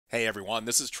Hey everyone,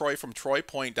 this is Troy from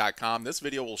TROYPOINT.com. This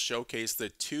video will showcase the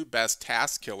two best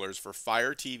task killers for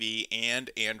Fire TV and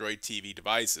Android TV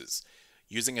devices.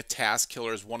 Using a task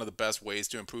killer is one of the best ways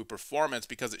to improve performance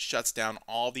because it shuts down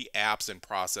all the apps and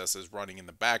processes running in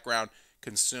the background,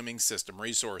 consuming system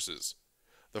resources.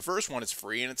 The first one is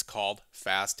free and it's called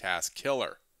Fast Task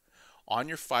Killer. On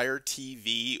your Fire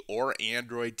TV or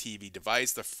Android TV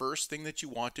device, the first thing that you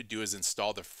want to do is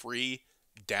install the free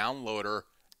downloader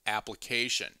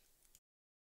application.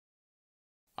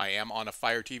 I am on a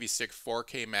Fire TV Stick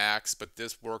 4K Max, but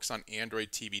this works on Android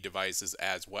TV devices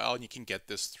as well, and you can get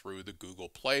this through the Google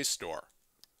Play Store.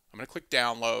 I'm going to click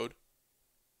download.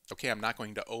 Okay, I'm not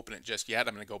going to open it just yet.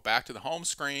 I'm going to go back to the home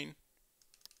screen,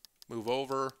 move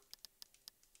over,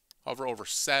 hover over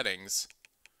settings,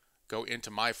 go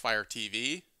into my Fire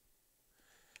TV,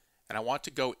 and I want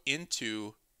to go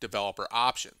into developer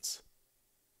options.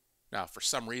 Now, for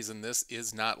some reason, this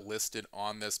is not listed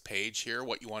on this page here.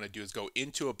 What you want to do is go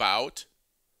into About,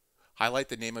 highlight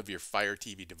the name of your Fire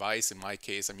TV device. In my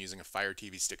case, I'm using a Fire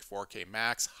TV Stick 4K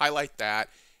Max. Highlight that,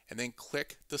 and then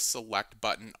click the Select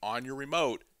button on your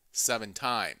remote 7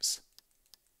 times.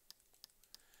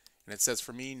 And it says,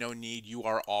 for me, no need, you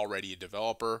are already a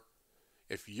developer.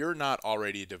 If you're not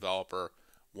already a developer,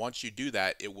 once you do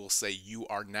that, it will say you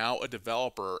are now a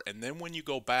developer, and then when you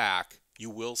go back, you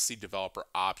will see developer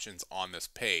options on this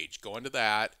page. Go into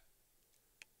that,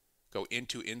 go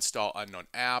into Install Unknown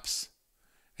Apps,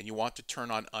 and you want to turn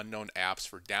on Unknown Apps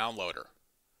for Downloader.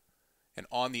 And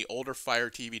on the older Fire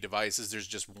TV devices, there's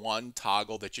just one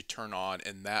toggle that you turn on,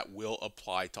 and that will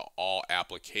apply to all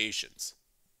applications.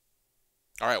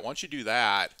 All right, once you do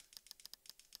that,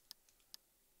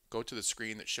 go to the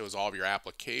screen that shows all of your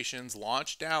applications,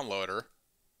 launch Downloader,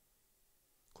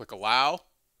 click Allow,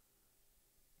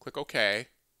 click OK,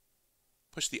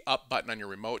 push the up button on your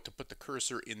remote to put the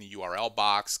cursor in the URL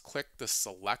box, click the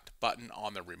select button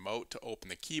on the remote to open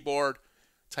the keyboard,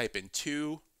 type in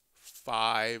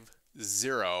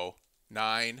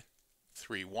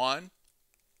 250931,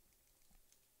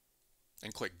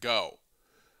 and click Go.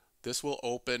 This will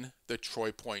open the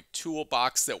TROYPOINT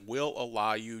toolbox that will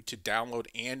allow you to download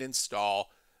and install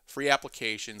free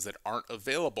applications that aren't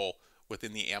available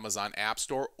within the Amazon App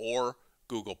Store or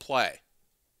Google Play.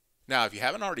 Now, if you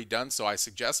haven't already done so, I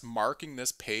suggest marking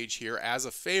this page here as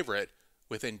a favorite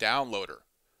within Downloader.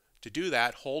 To do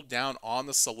that, hold down on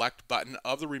the select button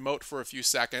of the remote for a few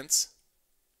seconds.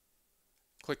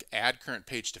 Click Add Current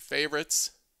Page to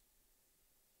Favorites.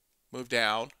 Move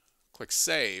down, click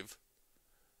Save.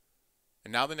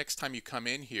 And now the next time you come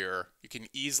in here, you can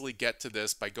easily get to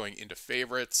this by going into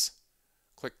Favorites,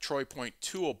 click TROYPOINT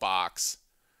Toolbox.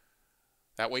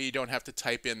 That way you don't have to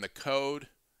type in the code,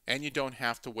 and you don't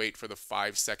have to wait for the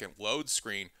 5-second load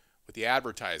screen with the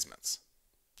advertisements.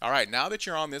 All right, now that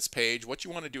you're on this page, what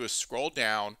you want to do is scroll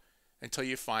down until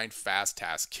you find Fast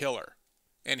Task Killer.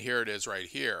 And here it is right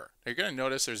here. Now you're going to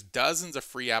notice there's dozens of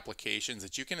free applications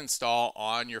that you can install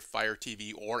on your Fire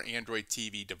TV or Android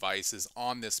TV devices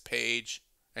on this page.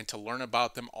 And to learn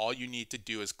about them, all you need to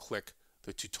do is click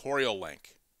the tutorial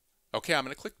link. Okay, I'm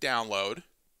going to click Download.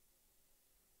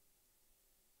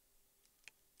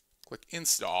 Click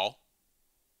Install,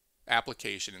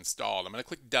 Application Installed. I'm going to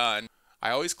click Done. I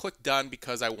always click Done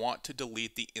because I want to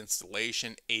delete the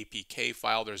installation APK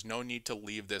file. There's no need to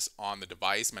leave this on the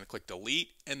device. I'm going to click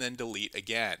Delete and then Delete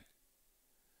again.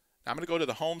 Now I'm going to go to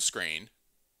the home screen.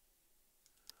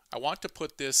 I want to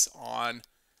put this on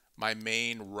my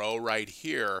main row right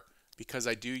here because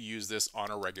I do use this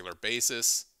on a regular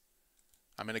basis.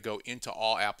 I'm going to go into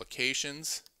All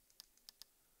Applications,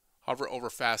 hover over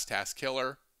Fast Task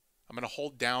Killer. I'm going to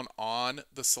hold down on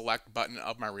the select button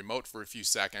of my remote for a few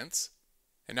seconds.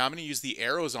 And now I'm going to use the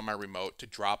arrows on my remote to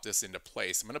drop this into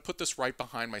place. I'm going to put this right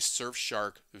behind my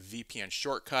Surfshark VPN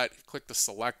shortcut, click the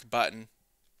select button,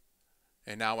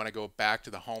 and now when I go back to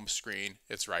the home screen,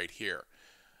 it's right here.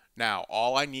 Now,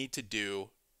 all I need to do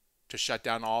to shut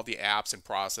down all the apps and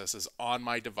processes on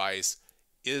my device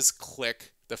is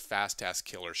click the Fast Task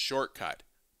Killer shortcut.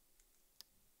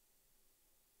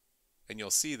 And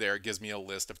you'll see there it gives me a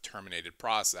list of terminated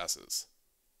processes.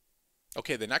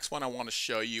 Okay, the next one I want to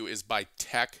show you is by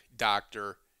Tech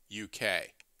Doctor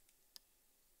UK.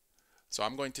 So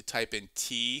I'm going to type in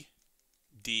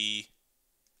TD,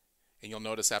 and you'll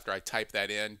notice after I type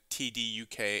that in, TD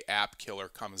UK App Killer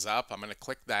comes up. I'm going to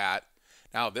click that.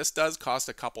 Now this does cost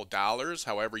a couple dollars,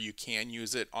 however you can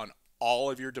use it on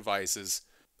all of your devices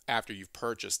after you've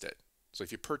purchased it. So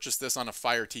if you purchase this on a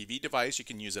Fire TV device, you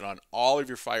can use it on all of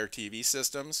your Fire TV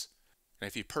systems. And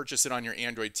if you purchase it on your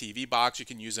Android TV box, you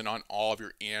can use it on all of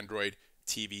your Android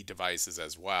TV devices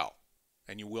as well.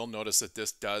 And you will notice that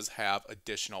this does have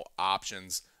additional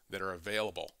options that are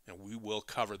available, and we will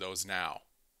cover those now.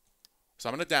 So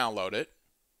I'm going to download it,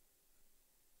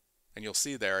 and you'll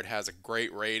see there it has a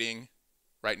great rating.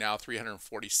 Right now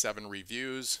 347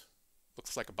 reviews.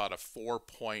 Looks like about a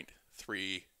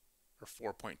 4.3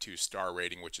 or 4.2 star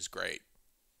rating, which is great.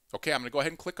 Okay, I'm going to go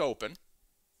ahead and click open.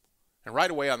 And right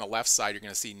away on the left side, you're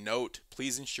going to see note,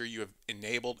 please ensure you have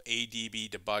enabled ADB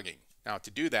debugging. Now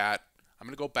to do that, I'm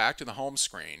going to go back to the home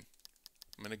screen.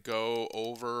 I'm going to go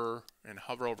over and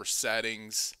hover over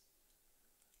settings,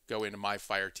 go into My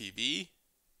Fire TV,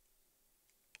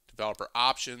 developer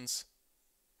options,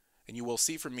 and you will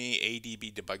see for me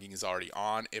ADB debugging is already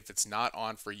on. If it's not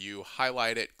on for you,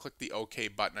 highlight it, click the OK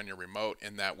button on your remote,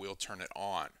 and that will turn it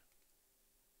on.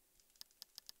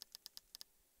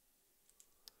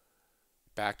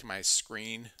 Back to my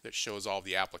screen that shows all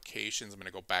the applications. I'm going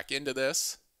to go back into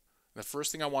this. The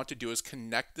first thing I want to do is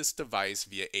connect this device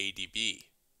via ADB.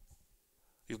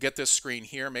 You'll get this screen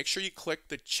here. Make sure you click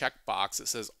the checkbox that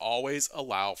says always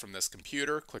allow from this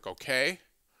computer. Click OK.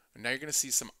 And now you're going to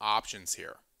see some options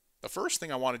here. The first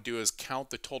thing I want to do is count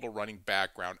the total running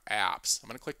background apps. I'm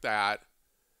going to click that,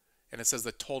 and it says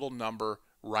the total number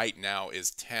right now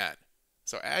is 10.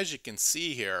 So as you can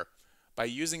see here, by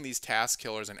using these task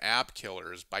killers and app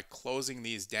killers, by closing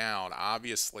these down,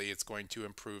 obviously it's going to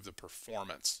improve the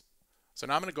performance. So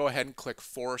now I'm going to go ahead and click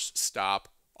Force Stop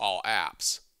All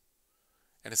Apps.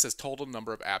 And it says total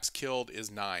number of apps killed is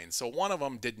 9. So one of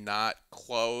them did not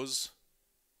close.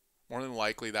 More than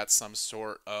likely that's some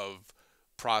sort of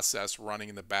process running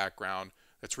in the background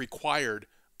that's required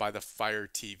by the Fire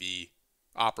TV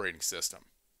operating system.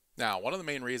 Now, one of the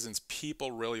main reasons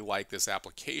people really like this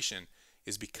application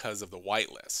is because of the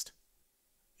whitelist.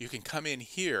 You can come in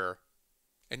here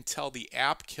and tell the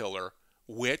app killer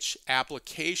which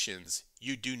applications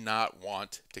you do not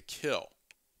want to kill.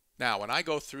 Now, when I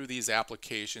go through these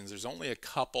applications, there's only a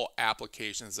couple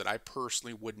applications that I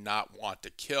personally would not want to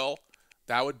kill.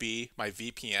 That would be my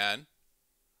VPN.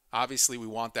 Obviously, we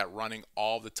want that running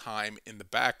all the time in the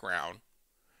background.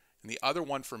 And the other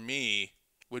one for me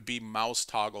would be mouse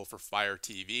toggle for Fire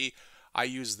TV. I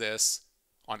use this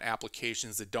on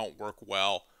applications that don't work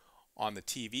well on the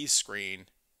TV screen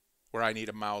where I need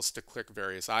a mouse to click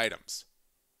various items.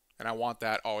 And I want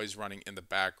that always running in the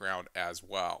background as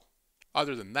well.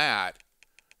 Other than that,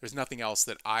 there's nothing else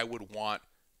that I would want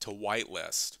to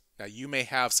whitelist. Now, you may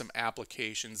have some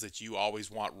applications that you always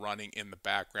want running in the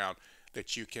background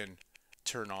that you can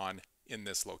turn on in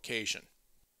this location.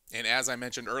 And as I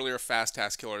mentioned earlier, Fast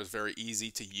Task Killer is very easy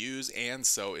to use, and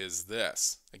so is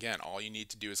this. Again, all you need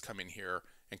to do is come in here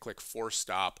and click Force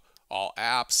Stop All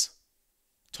Apps.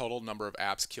 Total number of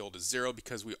apps killed is 0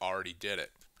 because we already did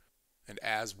it. And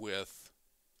as with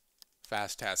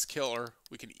Fast Task Killer,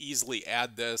 we can easily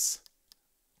add this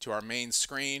to our main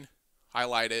screen,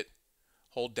 highlight it,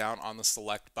 hold down on the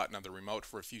select button of the remote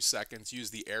for a few seconds, use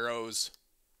the arrows,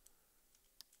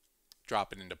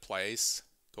 drop it into place,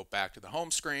 go back to the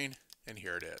home screen, and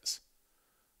here it is.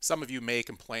 Some of you may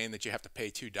complain that you have to pay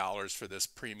 $2 for this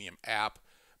premium app,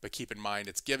 but keep in mind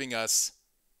it's giving us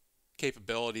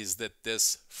capabilities that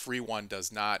this free one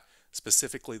does not,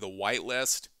 specifically the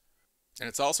whitelist. And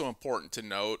it's also important to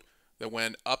note that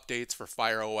when updates for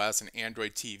Fire OS and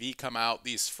Android TV come out,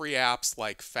 these free apps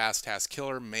like Fast Task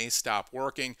Killer may stop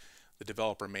working. The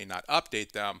developer may not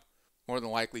update them. More than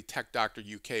likely, Tech Doctor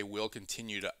UK will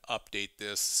continue to update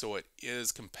this so it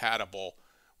is compatible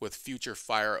with future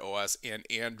Fire OS and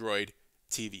Android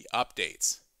TV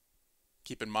updates.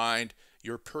 Keep in mind,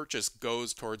 your purchase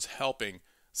goes towards helping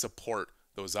support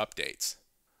those updates.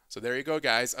 So there you go,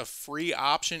 guys, a free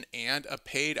option and a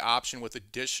paid option with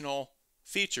additional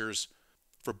features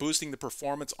for boosting the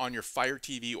performance on your Fire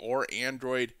TV or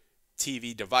Android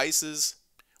TV devices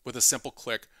with a simple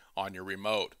click on your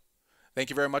remote. Thank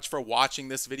you very much for watching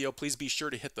this video. Please be sure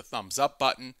to hit the thumbs up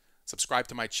button, subscribe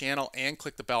to my channel, and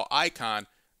click the bell icon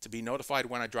to be notified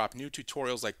when I drop new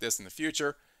tutorials like this in the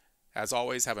future. As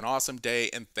always, have an awesome day,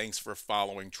 and thanks for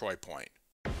following TROYPOINT.